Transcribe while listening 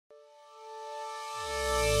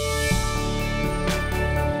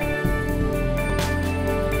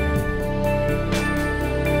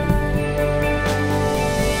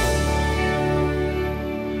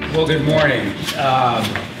Well, good morning.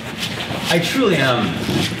 I truly am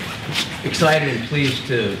excited and pleased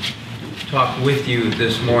to talk with you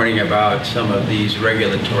this morning about some of these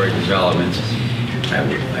regulatory developments.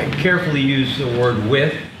 I carefully use the word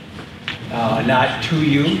with, not to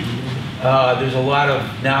you. There's a lot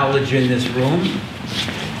of knowledge in this room,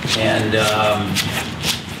 and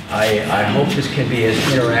I hope this can be as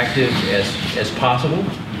interactive as possible.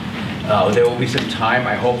 There will be some time,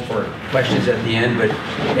 I hope, for questions at the end, but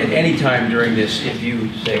at any time during this, if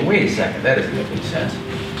you say, wait a second, that doesn't make any sense,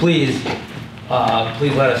 please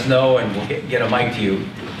let us know and we'll get a mic to you.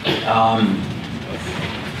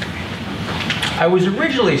 I was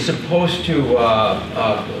originally supposed to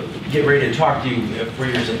get ready to talk to you for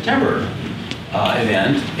your September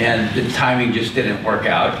event, and the timing just didn't work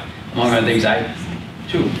out. Among other things, I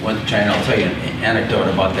too went to China. I'll tell you an anecdote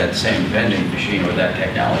about that same vending machine or that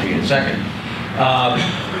technology in a second.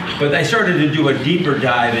 But I started to do a deeper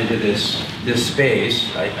dive into this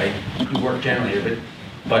space. I do work generally here,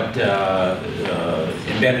 but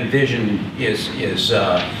embedded vision is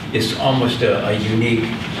almost a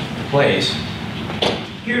unique place.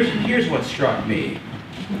 Here's what struck me.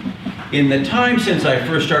 In the time since I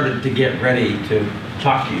first started to get ready to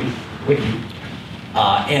talk to you, with you,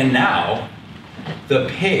 and now, the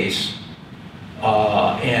pace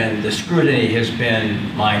and the scrutiny has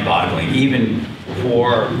been mind-boggling, even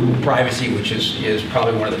for privacy, which is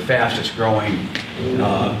probably one of the fastest growing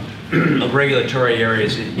regulatory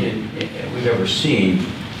areas we've ever seen.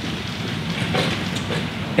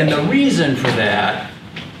 And the reason for that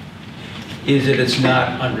is that it's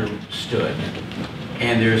not understood.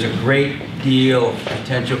 And there's a great deal of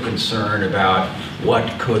potential concern about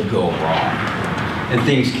what could go wrong. And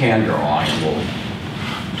things can go wrong, and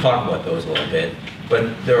we'll talk about those a little bit.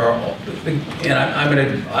 But there are, and I'm going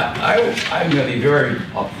to be very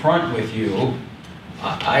upfront with you.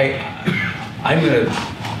 I'm going to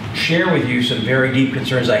share with you some very deep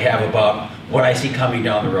concerns I have about what I see coming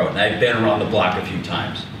down the road. And I've been around the block a few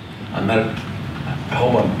times. I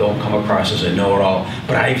hope I don't come across as a know-it-all,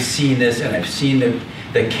 but I've seen this, and I've seen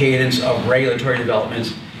the cadence of regulatory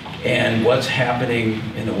developments and what's happening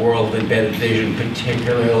in the world of embedded vision,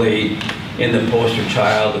 particularly in the poster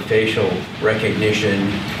child. The facial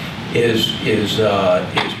recognition is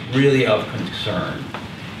really of concern.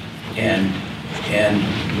 And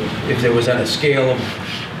if there was on a scale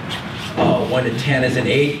of 1 to 10 as an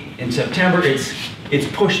 8 in September, it's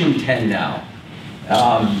pushing 10 now.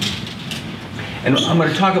 And I'm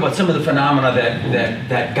going to talk about some of the phenomena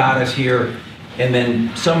that got us here, and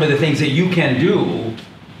then some of the things that you can do,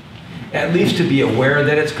 at least to be aware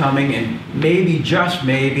that it's coming, and maybe, just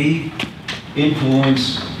maybe,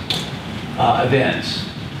 influence events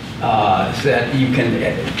so that you can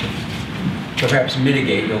perhaps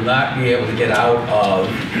mitigate. You'll not be able to get out of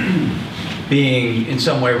being in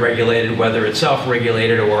some way regulated, whether it's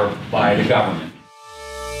self-regulated or by the government.